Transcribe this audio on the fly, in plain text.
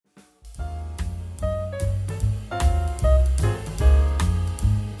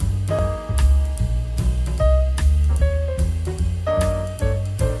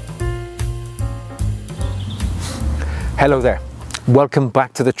Hello there, welcome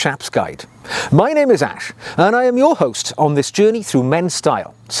back to the Chap's Guide. My name is Ash and I am your host on this journey through men's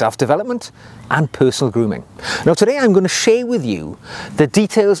style, self-development and personal grooming. Now today I'm going to share with you the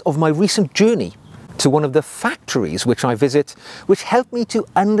details of my recent journey to one of the factories which I visit, which helped me to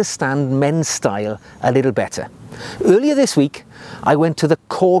understand men's style a little better. Earlier this week I went to the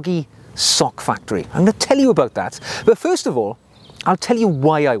Corgi sock factory. I'm going to tell you about that, but first of all I'll tell you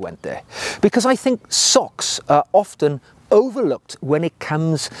why I went there, because I think socks are often overlooked when it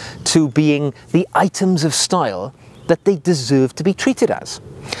comes to being the items of style that they deserve to be treated as.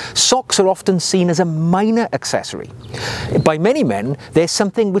 Socks are often seen as a minor accessory. By many men, they're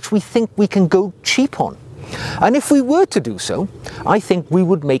something which we think we can go cheap on. And if we were to do so, I think we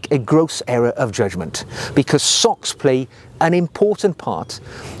would make a gross error of judgment, because socks play an important part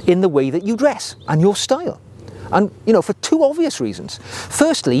in the way that you dress and your style. And, for two obvious reasons.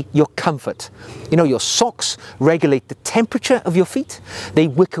 Firstly, your comfort. Your socks regulate the temperature of your feet. They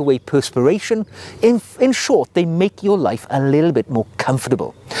wick away perspiration. In short, they make your life a little bit more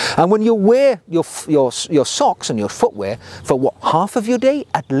comfortable. And when you wear your socks and your footwear for half of your day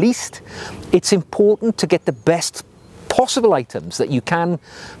at least, it's important to get the best possible items that you can,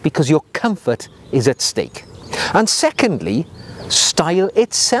 because your comfort is at stake. And secondly, style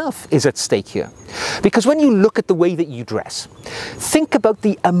itself is at stake here. Because when you look at the way that you dress, think about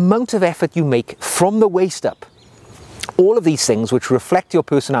the amount of effort you make from the waist up. All of these things which reflect your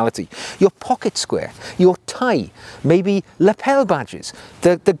personality, your pocket square, your tie, maybe lapel badges,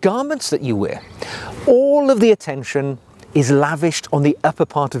 the garments that you wear. All of the attention is lavished on the upper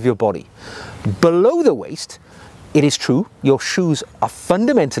part of your body. Below the waist, it is true, your shoes are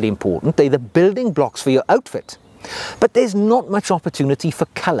fundamentally important. They're the building blocks for your outfit. But there's not much opportunity for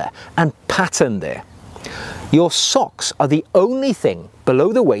colour and pattern there. Your socks are the only thing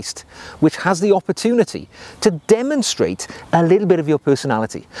below the waist which has the opportunity to demonstrate a little bit of your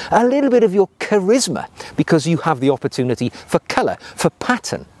personality, a little bit of your charisma, because you have the opportunity for colour, for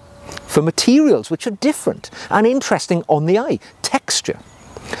pattern, for materials which are different and interesting on the eye, texture.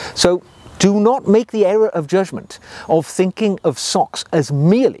 So do not make the error of judgment of thinking of socks as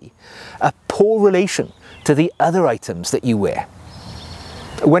merely a poor relation to the other items that you wear.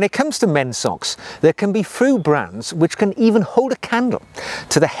 When it comes to men's socks, there can be few brands which can even hold a candle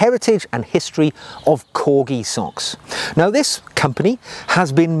to the heritage and history of Corgi socks. Now, this company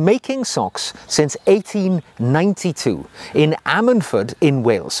has been making socks since 1892 in Ammanford in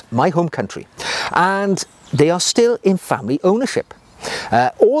Wales, my home country, and they are still in family ownership.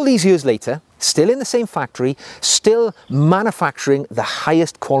 All these years later, still in the same factory, still manufacturing the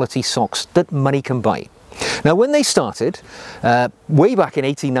highest quality socks that money can buy. Now, when they started, way back in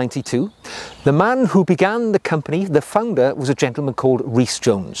 1892, the man who began the company, the founder, was a gentleman called Rhys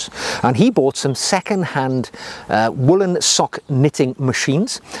Jones. And he bought some second-hand woolen sock knitting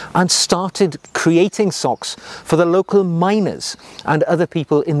machines and started creating socks for the local miners and other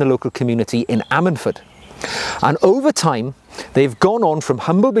people in the local community in Ammanford. And over time, they've gone on from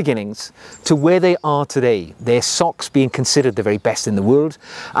humble beginnings to where they are today, their socks being considered the very best in the world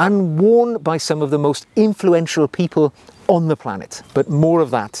and worn by some of the most influential people on the planet. But more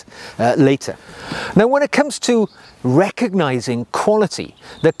of that later. Now, when it comes to recognizing quality,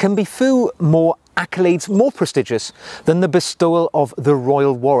 there can be few more accolades more prestigious than the bestowal of the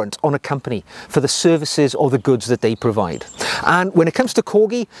royal warrant on a company for the services or the goods that they provide. And when it comes to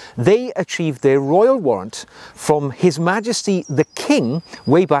Corgi, they achieved their royal warrant from His Majesty the King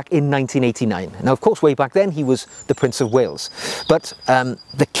way back in 1989. Now, of course, way back then he was the Prince of Wales, but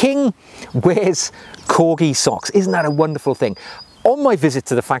the King wears Corgi socks. Isn't that a wonderful thing? On my visit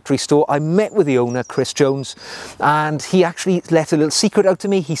to the factory store, I met with the owner, Rhys Jones, and he actually let a little secret out to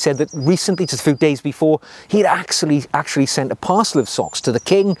me. He said that recently, just a few days before, he'd actually sent a parcel of socks to the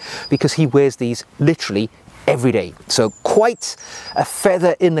King, because he wears these literally every day. So quite a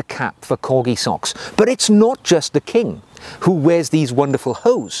feather in the cap for Corgi socks. But it's not just the King who wears these wonderful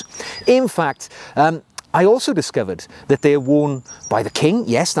hose. In fact, I also discovered that they are worn by the King,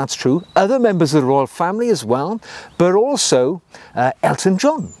 yes, that's true, other members of the royal family as well, but also Elton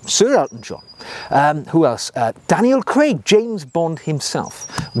John, Sir Elton John. Who else? Daniel Craig, James Bond himself,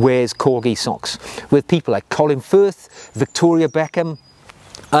 wears Corgi socks, with people like Colin Firth, Victoria Beckham,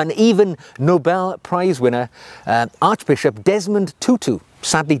 and even Nobel Prize winner Archbishop Desmond Tutu,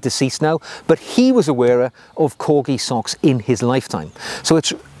 sadly deceased now, but he was a wearer of Corgi socks in his lifetime. So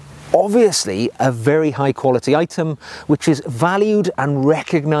it's obviously a very high quality item which is valued and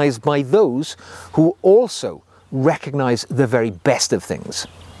recognized by those who also recognize the very best of things.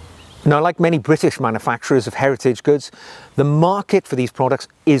 Now, like many British manufacturers of heritage goods, the market for these products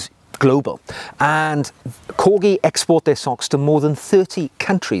is global, and Corgi export their socks to more than 30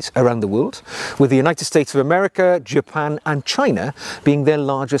 countries around the world, with the United States of America, Japan and China being their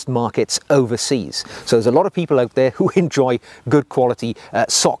largest markets overseas. So there's a lot of people out there who enjoy good quality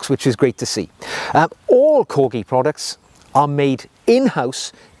socks, which is great to see. All Corgi products are made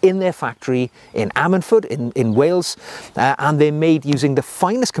in-house in their factory in Ammanford in Wales, and they're made using the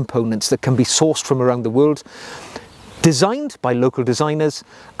finest components that can be sourced from around the world, designed by local designers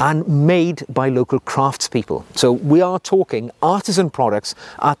and made by local craftspeople. So we are talking artisan products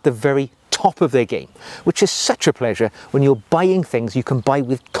at the very top of their game, which is such a pleasure when you're buying things you can buy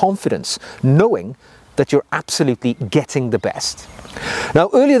with confidence, knowing that you're absolutely getting the best. Now,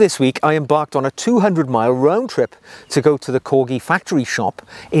 earlier this week I embarked on a 200-mile round trip to go to the Corgi factory shop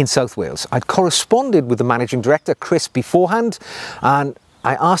in South Wales. I'd corresponded with the managing director, Chris, beforehand, and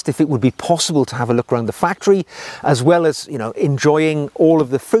I asked if it would be possible to have a look around the factory, as well as, you know, enjoying all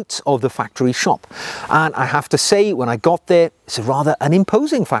of the fruits of the factory shop. And I have to say, when I got there, it's rather an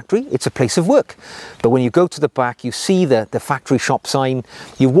imposing factory. It's a place of work. But when you go to the back, you see the factory shop sign,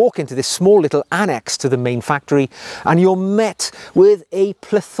 you walk into this small little annex to the main factory, and you're met with a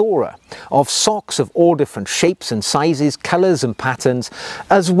plethora of socks of all different shapes and sizes, colours and patterns,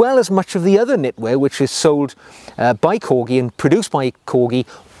 as well as much of the other knitwear which is sold by Corgi and produced by Corgi,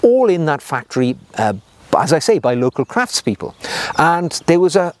 all in that factory, as I say, by local craftspeople. And there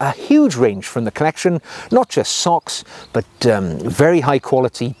was a huge range from the collection, not just socks, but very high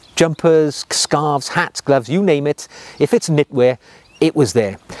quality jumpers, scarves, hats, gloves, you name it. If it's knitwear, it was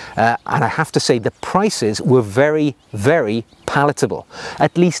there. And I have to say the prices were very, very palatable.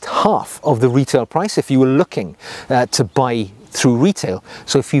 At least half of the retail price if you were looking to buy through retail.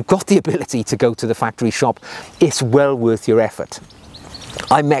 So if you've got the ability to go to the factory shop, it's well worth your effort.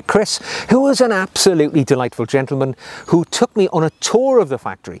 I met Chris, who was an absolutely delightful gentleman who took me on a tour of the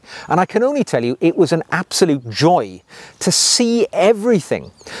factory, and I can only tell you it was an absolute joy to see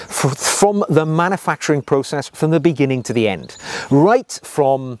everything from the manufacturing process from the beginning to the end, right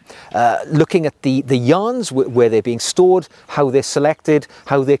from looking at the yarns where they're being stored, how they're selected,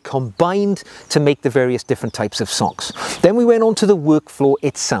 how they're combined to make the various different types of socks. Then we went on to the work floor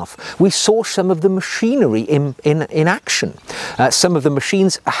itself. We saw some of the machinery in action, some of the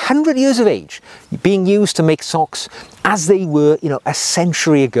machines 100 years of age being used to make socks as they were, you know, a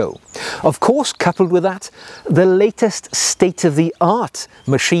century ago. Of course, coupled with that, the latest state-of-the-art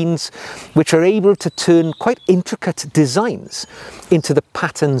machines which are able to turn quite intricate designs into the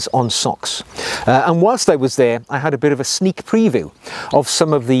patterns on socks. And whilst I was there, I had a bit of a sneak preview of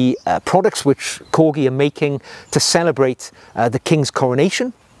some of the products which Corgi are making to celebrate the King's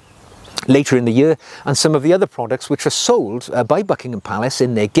coronation later in the year, and some of the other products which are sold by Buckingham Palace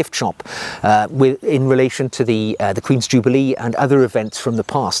in their gift shop in relation to the Queen's Jubilee and other events from the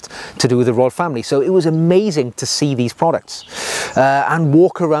past to do with the royal family. So it was amazing to see these products and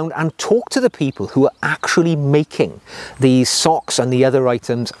walk around and talk to the people who are actually making these socks and the other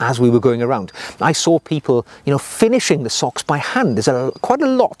items as we were going around. I saw people, you know, finishing the socks by hand. There's quite a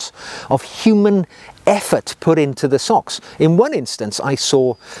lot of human effort put into the socks. In one instance, I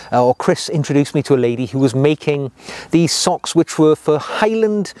saw, or Chris introduced me to a lady who was making these socks which were for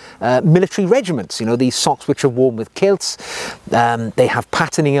Highland military regiments. You know, these socks which are worn with kilts. They have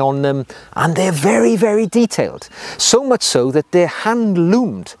patterning on them, and they're very, very detailed. So much so that they're hand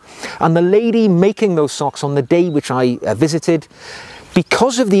loomed. And the lady making those socks on the day which I visited,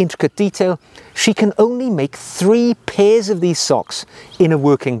 because of the intricate detail, she can only make 3 pairs of these socks in a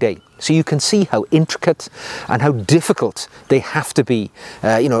working day. So you can see how intricate and how difficult they have to be,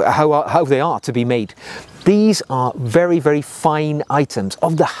 you know, how they are to be made. These are very, very fine items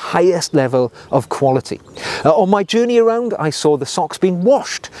of the highest level of quality. On my journey around, I saw the socks being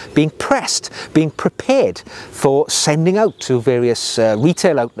washed, being pressed, being prepared for sending out to various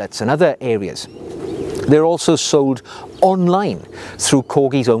retail outlets and other areas. They're also sold online through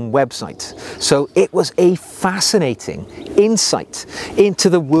Corgi's own website. So it was a fascinating insight into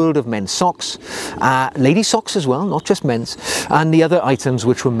the world of men's socks, lady socks as well, not just men's, and the other items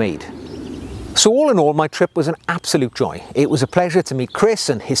which were made. So all in all, my trip was an absolute joy. It was a pleasure to meet Chris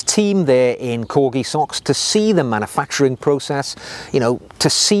and his team there in Corgi Socks, to see the manufacturing process, you know, to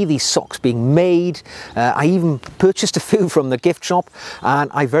see these socks being made. I even purchased a few from the gift shop,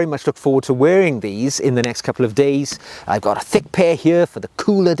 and I very much look forward to wearing these in the next couple of days. I've got a thick pair here for the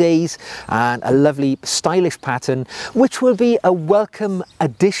cooler days and a lovely stylish pattern, which will be a welcome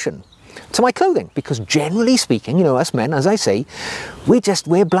addition to my clothing, because generally speaking, you know, us men, as I say, we just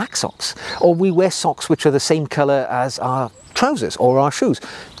wear black socks, or we wear socks which are the same colour as our trousers or our shoes.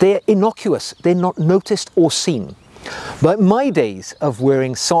 They're innocuous, they're not noticed or seen. But my days of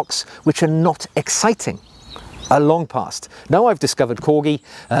wearing socks which are not exciting are long past. Now I've discovered Corgi,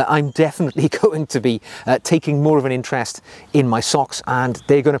 I'm definitely going to be taking more of an interest in my socks, and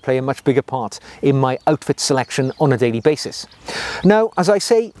they're going to play a much bigger part in my outfit selection on a daily basis. Now, as I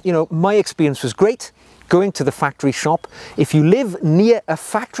say, you know, my experience was great going to the factory shop. If you live near a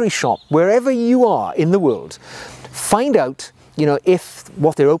factory shop, wherever you are in the world, find out, you know, if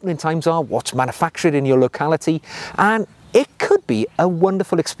what their opening times are, what's manufactured in your locality, and it could be a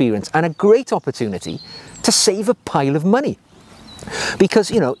wonderful experience and a great opportunity to save a pile of money.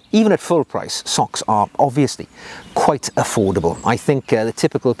 Because, you know, even at full price, socks are obviously quite affordable. I think the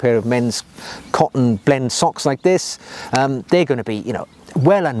typical pair of men's cotton blend socks like this, they're going to be, you know,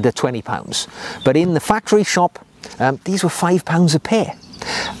 well under £20. But in the factory shop, these were £5 a pair.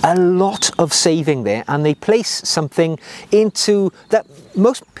 A lot of saving there, and they place something into that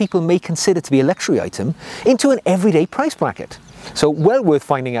most people may consider to be a luxury item into an everyday price bracket. So well worth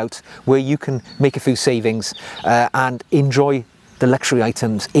finding out where you can make a few savings and enjoy the luxury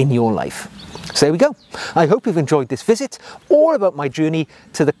items in your life. So there we go. I hope you've enjoyed this visit, all about my journey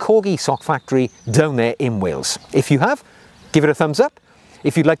to the Corgi sock factory down there in Wales. If you have, give it a thumbs up.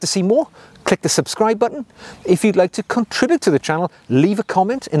 If you'd like to see more, click the subscribe button. If you'd like to contribute to the channel, leave a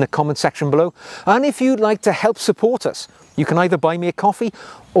comment in the comment section below. And if you'd like to help support us, you can either buy me a coffee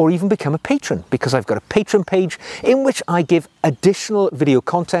or even become a patron, because I've got a Patreon page in which I give additional video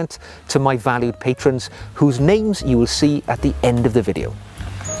content to my valued patrons, whose names you will see at the end of the video.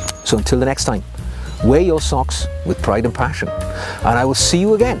 So until the next time, wear your socks with pride and passion, and I will see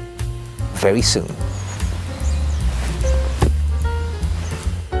you again very soon.